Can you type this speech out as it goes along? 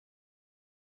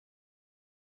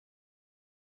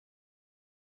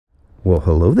Well,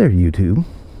 hello there, YouTube.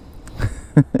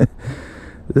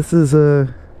 This is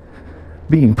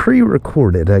being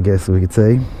pre-recorded, I guess we could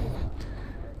say,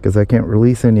 because I can't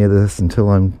release any of this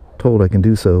until I'm told I can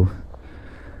do so.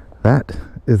 That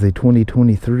is a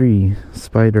 2023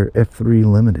 Spyder F3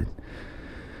 Limited.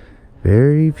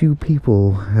 Very few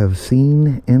people have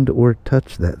seen and or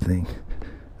touched that thing.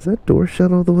 Is that door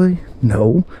shut all the way?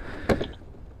 No.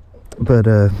 But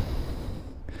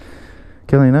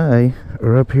Kelly and I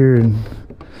are up here in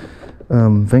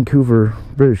Vancouver,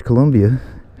 British Columbia,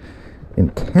 in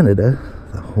Canada,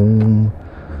 the home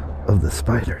of the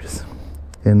Spyders.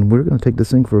 And we're going to take this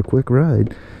thing for a quick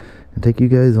ride and take you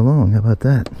guys along. How about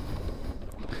that?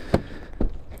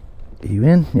 Are you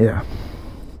in? Yeah.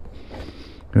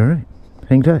 Alright,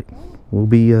 hang tight. We'll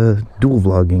be dual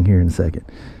vlogging here in a second.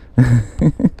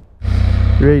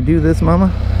 You ready to do this,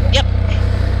 Mama? Yep.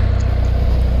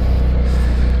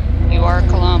 You are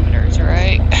kilometers,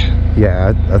 right?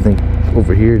 Yeah, I think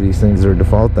over here these things are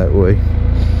default that way.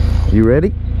 You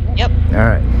ready? Yep.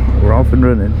 Alright, we're off and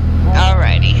running.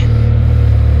 Alrighty.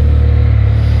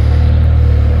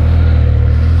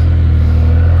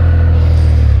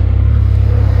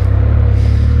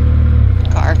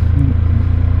 Car.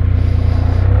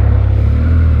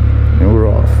 And we're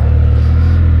off.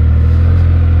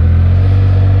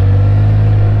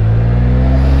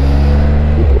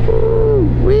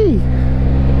 Woo-wee.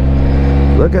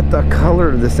 Look at the color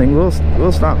of this thing. We'll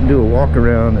stop and do a walk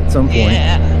around at some point.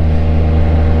 Yeah.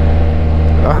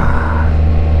 Ah.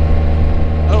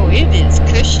 Oh, it is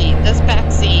cushy. This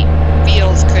back seat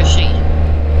feels cushy.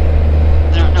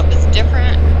 I don't know if it's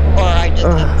different or I just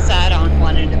haven't sat on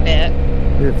one in a bit.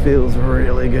 It feels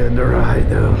really good to ride,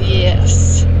 though.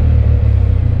 Yes.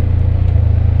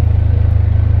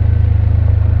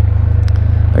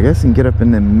 I guess you can get up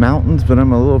in the mountains, but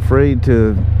I'm a little afraid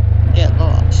to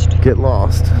Get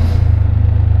lost.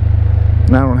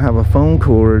 And I don't have a phone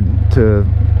cord to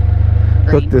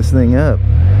hook this thing up.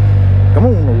 Come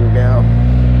on, old gal.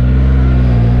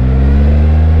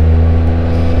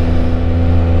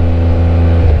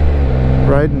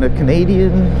 Riding a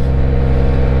Canadian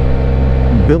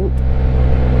built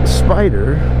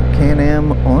Spyder,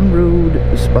 Can-Am on-road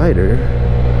Spyder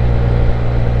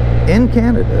in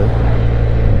Canada.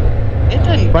 It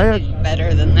doesn't get any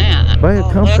better than that. By a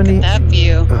company. Look at that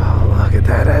view. Oh, look at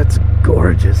that. That's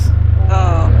gorgeous.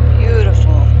 Oh,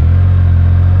 beautiful.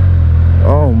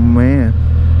 Oh, man.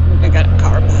 We got a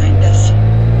car behind us.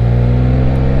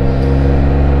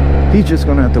 He's just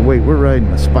going to have to wait. We're riding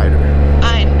a Spyder.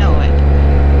 I know it.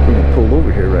 We're going to pull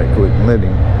over here right quick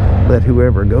and let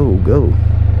whoever go.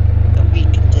 So we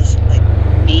can just, like,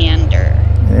 meander.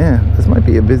 Yeah, this might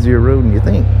be a busier road than you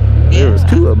think. Yeah. There was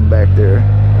two of them back there.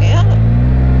 Yeah.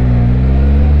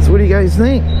 So what do you guys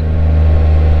think?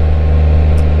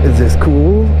 Is this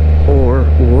cool or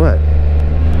what?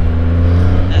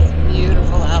 That's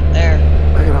beautiful out there.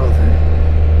 Look at all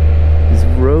these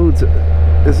roads.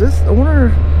 Is this, I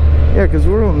wonder, yeah, because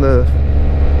we're on the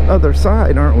other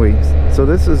side, aren't we? So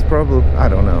this is probably, I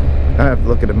don't know. I have to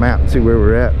look at a map and see where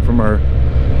we're at from our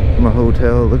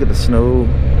hotel. Look at the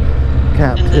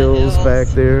snow-capped hills back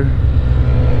there.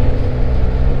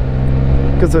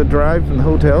 Because the drive from the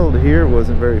hotel to here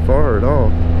wasn't very far at all.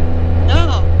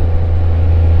 No.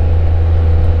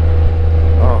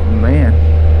 Oh man.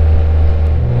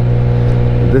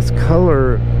 This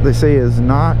color, they say, is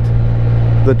not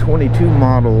the 22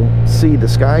 model Sea to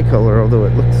Sky color, although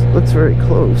it looks very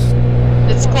close.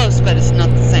 It's close, but it's not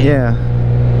the same. Yeah.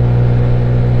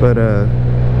 But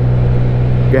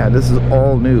yeah, this is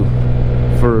all new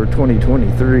for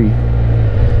 2023.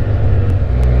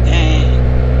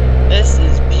 This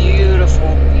is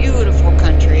beautiful, beautiful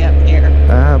country up here.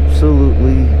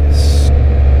 Absolutely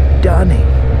stunning.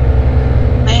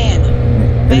 Man.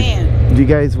 If you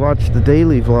guys watch the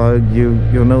daily vlog,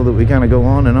 you'll know that we kind of go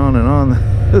on and on and on.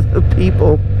 The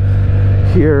people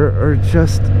here are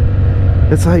just,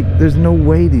 it's like there's no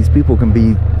way these people can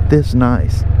be this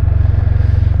nice.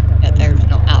 Yeah, there's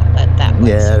no outlet that way.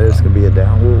 Yeah, there's gonna be a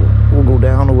down. We'll go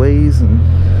down a ways and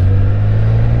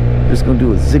just gonna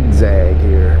do a zigzag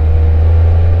here.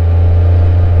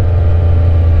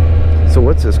 So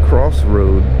what's this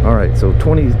crossroad? All right, so we're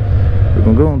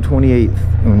gonna go on 28th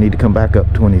and we need to come back up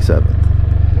 27th.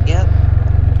 Yep.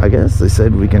 I guess they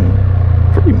said we can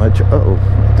pretty much,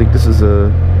 I think this is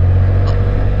a,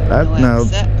 no.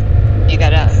 You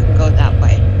gotta go that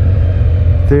way.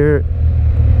 There,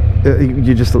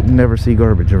 you just never see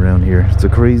garbage around here. It's the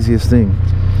craziest thing.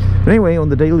 But anyway, on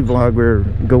the daily vlog, we're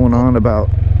going on about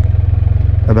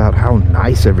how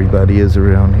nice everybody is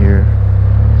around here.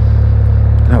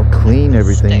 How clean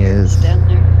everything is. Down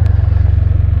there.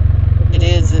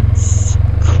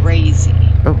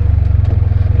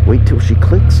 Wait till she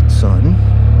clicks, son.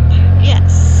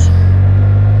 Yes.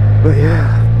 But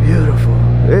yeah, beautiful.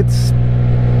 It's,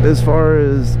 as far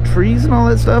as trees and all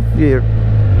that stuff, yeah,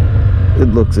 it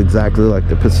looks exactly like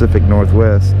the Pacific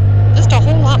Northwest. Just a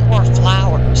whole lot more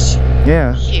flowers.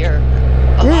 Yeah. Here.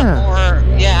 A lot more,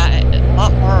 a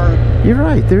lot more. You're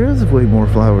right, there is way more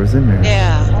flowers in there.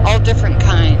 Yeah, all different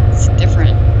kinds,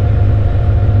 different.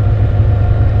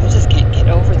 I just can't get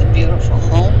over the beautiful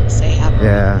homes they have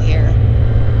around here.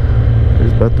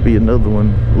 There's about to be another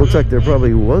one. Looks like there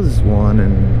probably was one,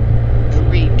 and they're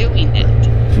redoing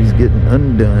it. She's getting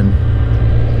undone.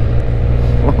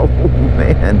 Oh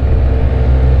man.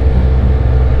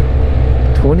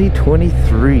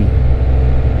 2023.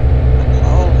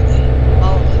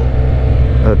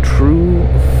 A true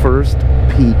first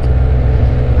peek.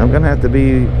 I'm gonna have to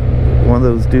be one of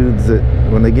those dudes that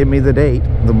when they give me the date,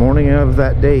 the morning of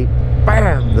that date,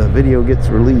 bam, the video gets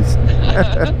released.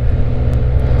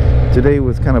 Today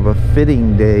was kind of a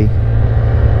fitting day,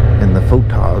 and the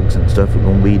photogs and stuff are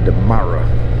gonna be tomorrow.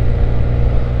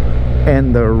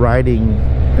 And the riding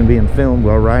and being filmed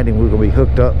while riding, we're gonna be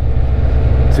hooked up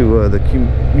to the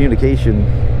communication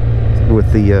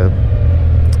with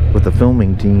the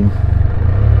filming team.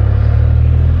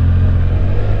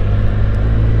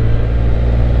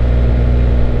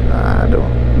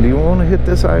 Do you want to hit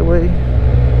this highway?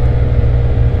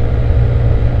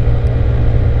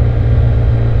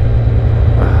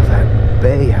 Oh, that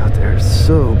bay out there is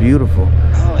so beautiful.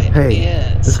 Oh, it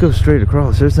is. Let's go straight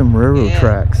across. There's some railroad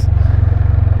tracks.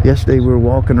 Yesterday we were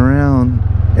walking around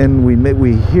and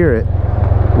we hear it.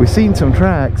 We seen some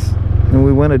tracks and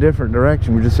we went a different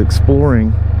direction. We're just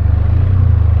exploring.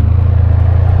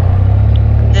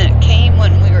 And then it came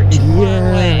when we were too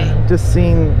far away.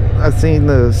 I seen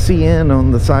the CN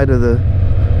on the side of the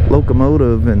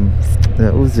locomotive, and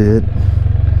that was it.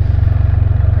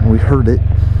 We heard it.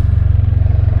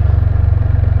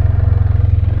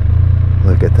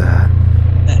 Look at that.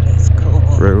 That is cool.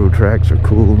 Railroad tracks are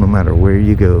cool no matter where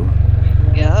you go.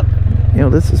 Yep. You know,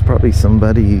 this is probably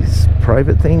somebody's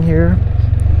private thing here.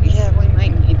 Yeah, we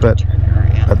might need to turn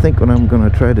around. I think what I'm going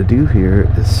to try to do here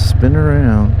is spin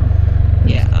around.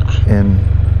 Yeah. And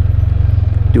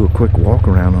do a quick walk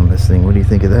around on this thing. What do you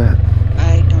think of that?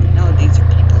 I don't know. These are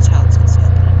people's houses.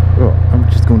 Well, I'm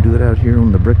just going to do it out here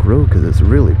on the brick road because it's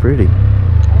really pretty.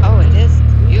 Oh, it is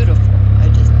beautiful. I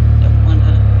just don't want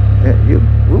to. Yeah,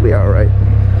 we'll be all right.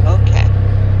 Okay.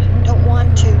 Don't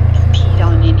want to impede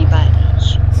on anybody.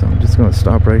 So I'm just going to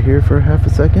stop right here for half a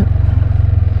second.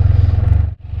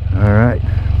 All right.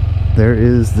 There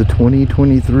is the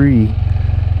 2023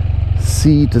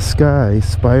 Sea to Sky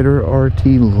Spyder RT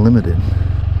Limited.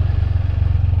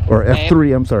 Or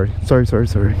F3, I'm sorry. Sorry.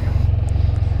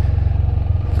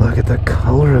 Look at the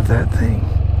color of that thing.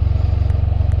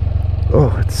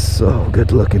 Oh, it's so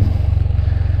good looking.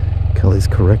 Kelly's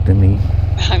correcting me.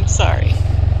 I'm sorry.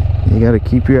 You gotta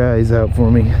keep your eyes out for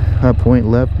me. I point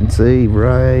left and say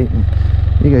right.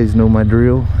 You guys know my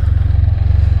drill.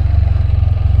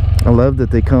 I love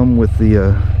that they come with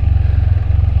the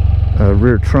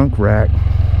rear trunk rack.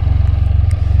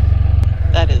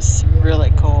 That is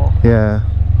really cool. Yeah.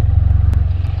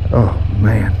 Oh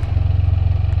man.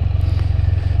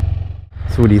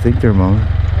 So what do you think there, Mama?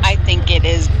 I think it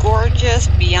is gorgeous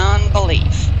beyond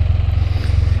belief.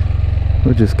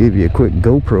 We'll just give you a quick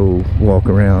GoPro walk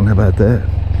around. How about that?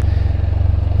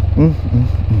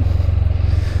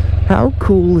 How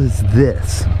cool is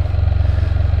this?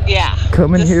 Yeah.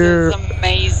 Coming here. This is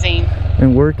amazing.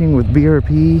 And working with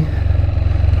BRP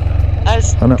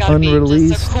That's on an gotta unreleased. Be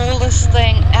just the coolest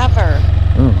thing ever.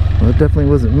 Oh, well, it definitely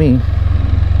wasn't me.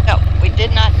 No, we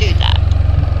did not do that.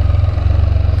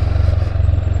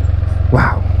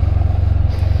 Wow.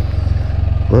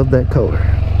 Love that color.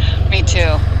 Me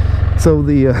too. So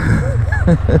the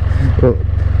well,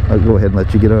 I'll go ahead and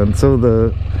let you get on. So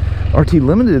the RT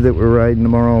Limited that we're riding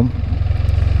tomorrow,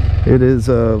 it is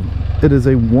a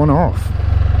one-off.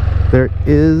 There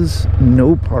is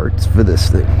no parts for this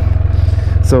thing.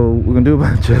 So we're gonna do a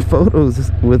bunch of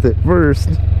photos with it first,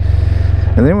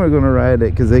 and then we're gonna ride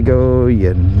it because they go,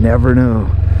 you never know.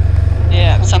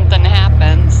 Yeah, if something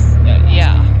happens,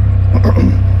 yeah.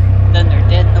 Then they're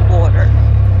dead in the water.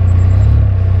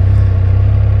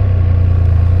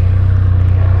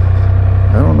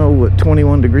 I don't know what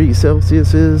 21 degrees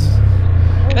Celsius is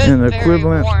an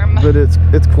equivalent, warm. but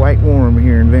it's quite warm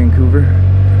here in Vancouver.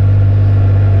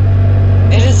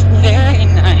 It is very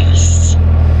nice.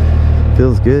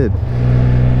 Feels good.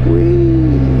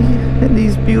 In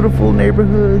these beautiful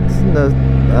neighborhoods. And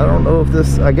I don't know if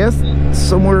this, I guess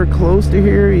somewhere close to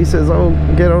here. He says, "Oh,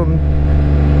 get on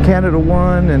Canada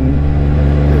 1 and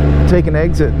take an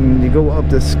exit and you go up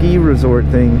the ski resort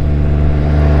thing.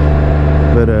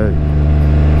 But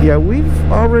yeah,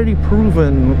 we've already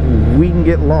proven we can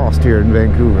get lost here in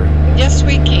Vancouver. Yes,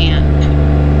 we can.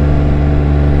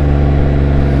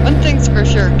 One thing's for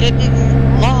sure, getting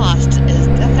lost is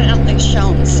definitely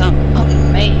shown some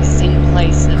amazing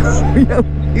places. Yeah,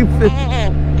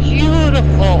 Oh,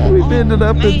 beautiful. we've ended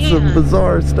up in some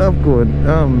bizarre stuff going,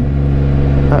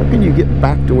 how can you get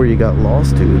back to where you got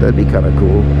lost to? That'd be kind of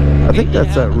cool. I think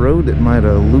that's that road that might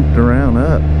have looped around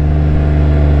up.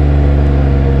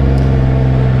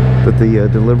 That the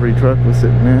delivery truck was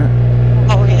sitting at.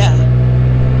 Oh, yeah.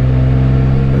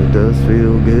 It does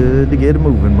feel good to get it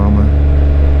moving, mama.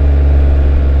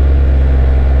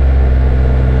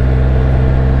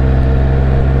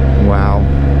 Wow.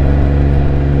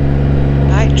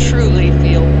 I truly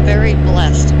feel very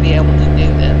blessed to be able to do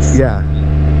this. Yeah.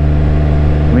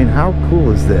 I mean, how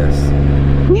cool is this?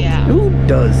 Who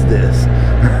does this?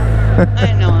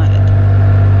 I know it.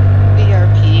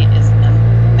 BRP is an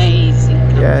amazing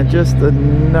company. Yeah, just the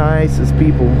nicest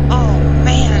people. Oh,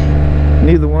 man.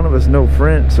 Neither one of us know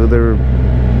French, so they're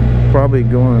probably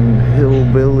going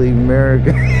hillbilly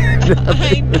American.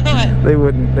 I know it.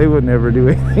 They wouldn't ever do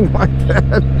anything like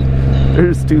that. They're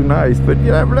just too nice. But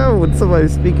you never know when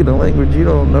somebody's speaking a language you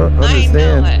don't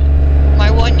understand. I know it. My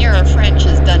 1 year of French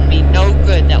has done me no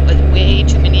good. That was way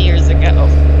too many years ago.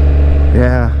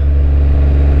 Yeah.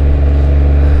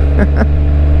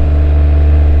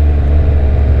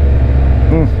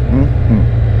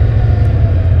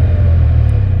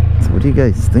 So what do you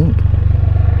guys think?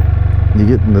 You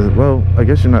getting the, well, I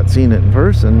guess you're not seeing it in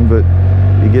person, but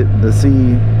you getting to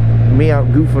see me out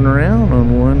goofing around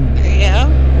on one. Yeah.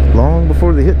 Long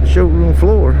before they hit the showroom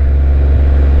floor.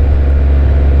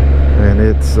 And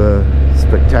it's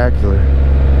spectacular.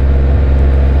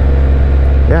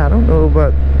 Yeah, I don't know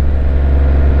about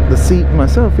the seat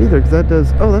myself either, because that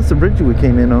does, oh, that's the bridge we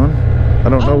came in on. I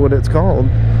don't know what it's called.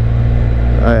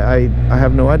 I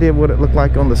have no idea what it looked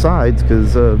like on the sides,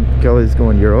 because Kelly's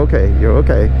going, you're okay, you're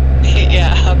okay.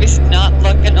 Yeah, I was not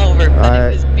looking over,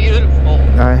 but it was beautiful.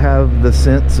 I have the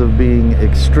sense of being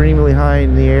extremely high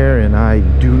in the air, and I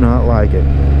do not like it.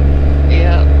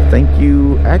 Yeah. Thank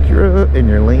you, Acura, and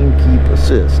your lane keep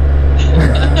assist.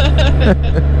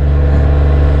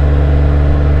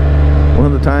 One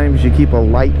of the times you keep a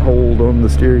light hold on the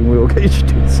steering wheel in case you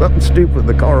do something stupid,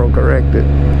 the car will correct it.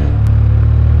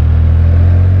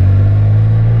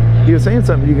 He was saying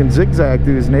something, you can zigzag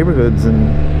through his neighborhoods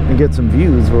and get some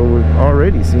views. Well, we've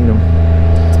already seen them.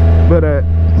 But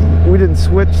we didn't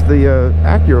switch the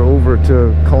Acura over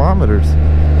to kilometers.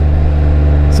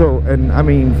 So, and I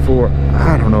mean, for,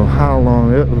 I don't know how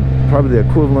long, it was probably the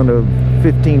equivalent of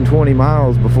 15-20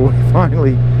 miles before we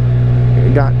finally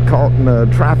got caught in a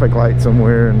traffic light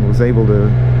somewhere and was able to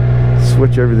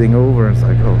switch everything over. And it's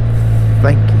like, oh,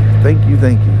 thank you, thank you,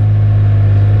 thank you.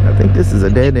 I think this is a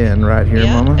dead end right here,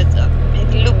 Mama. It's a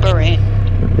big looper end.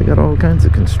 They got all kinds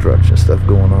of construction stuff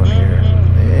going on here.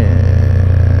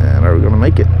 And are we going to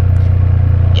make it?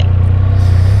 Yeah.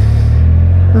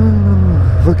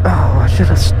 Oh, look, oh, I should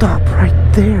have stopped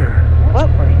right there. What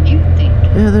were you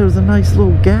thinking? Yeah, there was a nice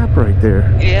little gap right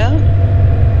there. Yeah?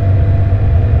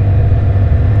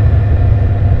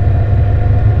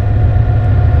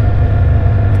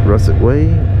 Russet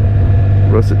Way,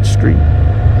 Russet Street.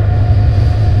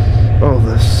 Oh,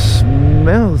 the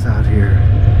smells out here.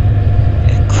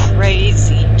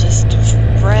 Crazy, just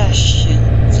fresh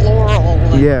and floral.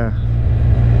 And Yeah.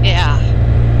 yeah.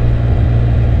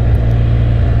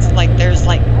 It's like there's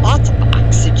like lots of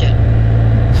oxygen.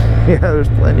 Yeah, there's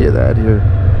plenty of that here.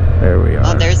 There we are.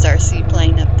 Oh, there's our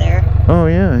seaplane up there. Oh,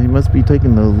 yeah, he must be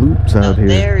taking the loops out here.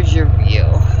 There's your view.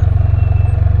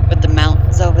 With the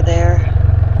mountains over there.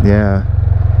 Yeah.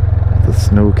 The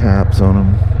snow caps on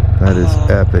them. That is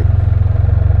epic.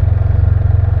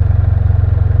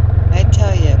 I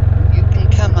tell you, you can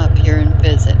come up here and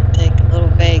visit, take a little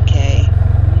vacay.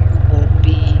 You will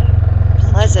be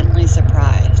pleasantly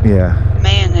surprised. Yeah.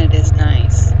 Man, it is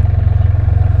nice.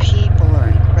 People are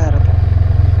incredible.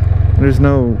 There's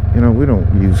no, you know, we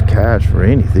don't use cash for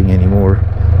anything anymore.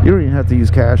 You don't even have to use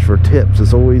cash for tips.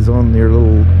 It's always on your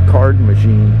little card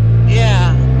machine.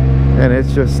 Yeah. And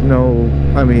it's just no,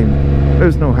 I mean,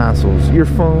 there's no hassles. Your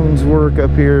phones work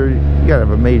up here. You gotta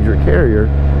have a major carrier.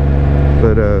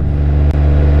 But,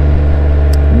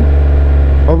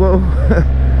 although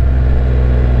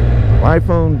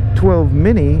iPhone 12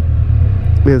 mini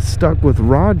is stuck with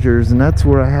Rogers, and that's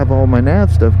where I have all my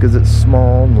nav stuff because it's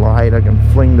small and light. I can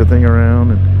fling the thing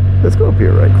around. And let's go up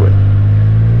here right quick.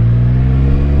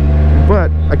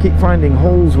 But I keep finding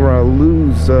holes where I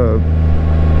lose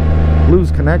lose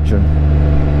connection.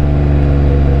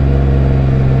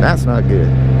 That's not good.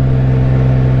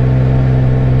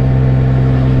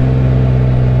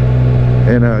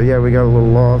 And yeah, we got a little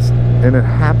lost, and it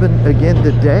happened again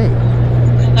today.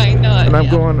 I know. And I'm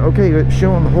going, okay, it's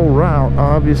showing the whole route.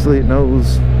 Obviously, it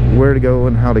knows where to go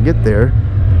and how to get there.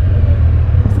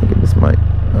 I'm thinking this might,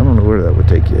 I don't know where that would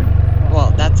take you.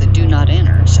 Well, that's a do not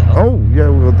enter, so. Oh, yeah,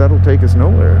 well, that'll take us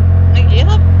nowhere.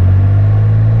 Yep.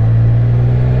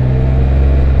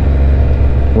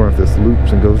 Or if this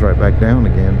loops and goes right back down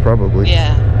again, probably.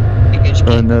 Yeah. Because you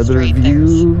can't go Another straight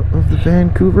view of the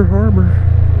Vancouver Harbor.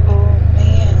 Oh,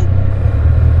 man.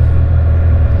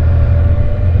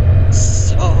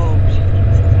 So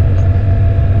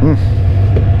beautiful.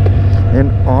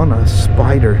 And on a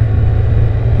Spyder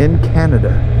in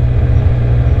Canada.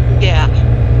 Yeah.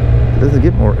 It doesn't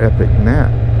get more epic than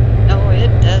that. No, it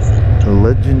doesn't. The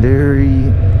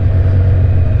legendary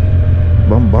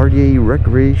Bombardier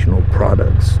recreational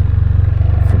products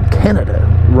from Canada.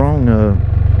 Wrong,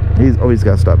 he's always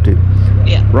got to stop too.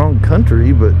 Yeah. Wrong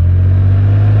country, but,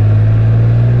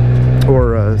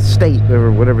 or state,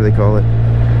 or whatever they call it.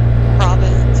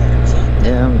 Province or something.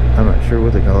 Yeah, I'm not sure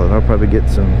what they call it. I'll probably get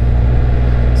some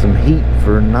heat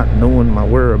for not knowing my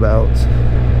whereabouts.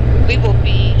 We will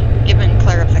be given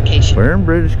clarification. We're in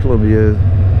British Columbia.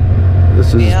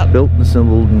 This is Yep. built and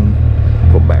assembled in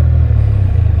Quebec.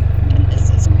 And this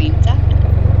is Queen's Avenue.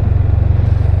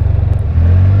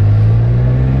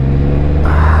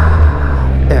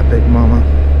 Epic, mama.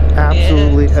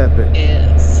 Absolutely epic.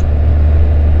 Is.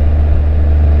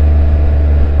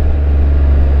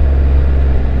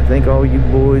 I think all you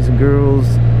boys and girls,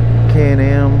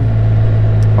 Can-Am,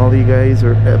 all you guys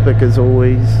are epic as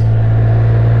always.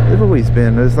 They've always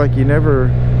been. It's like you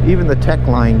never, even the tech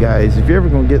line guys, if you're ever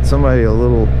going to get somebody a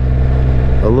little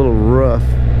rough,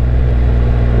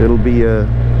 it'll be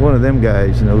one of them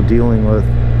guys, you know, dealing with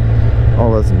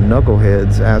all us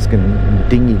knuckleheads asking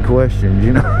dingy questions,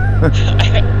 you know.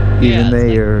 Even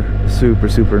they are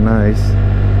super nice.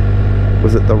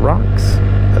 Was it the Rocks?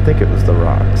 I think it was the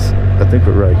Rocks. I think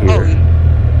we're right here.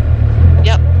 Oh.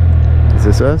 Yep. Is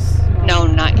this us? No,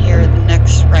 not here. The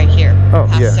next right here. Oh,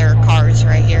 Past yeah. their cars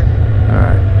right here.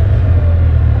 Alright.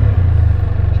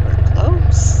 We're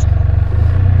close.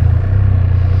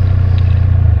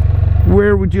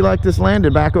 Where would you like this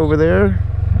landed? Back over there?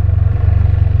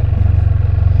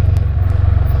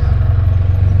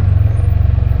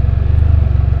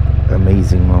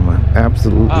 Amazing, mama.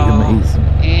 Absolutely amazing.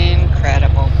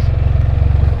 Incredible.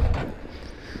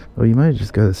 Oh, you might have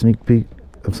just got a sneak peek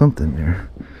of something there.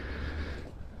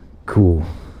 Cool.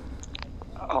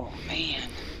 Oh, man.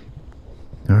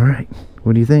 Alright.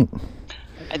 What do you think?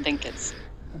 I think it's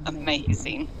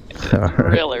amazing. It's All right.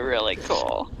 really, really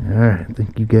cool. Alright. I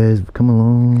think you guys have come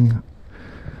along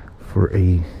for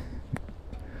a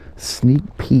sneak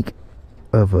peek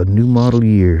of a new model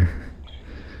year.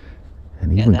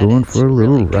 And even going for a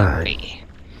little ride. Comfy.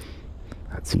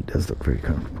 That seat does look very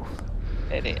comfortable.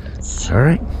 It is.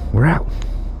 Alright, we're out.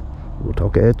 We'll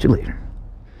talk at you later.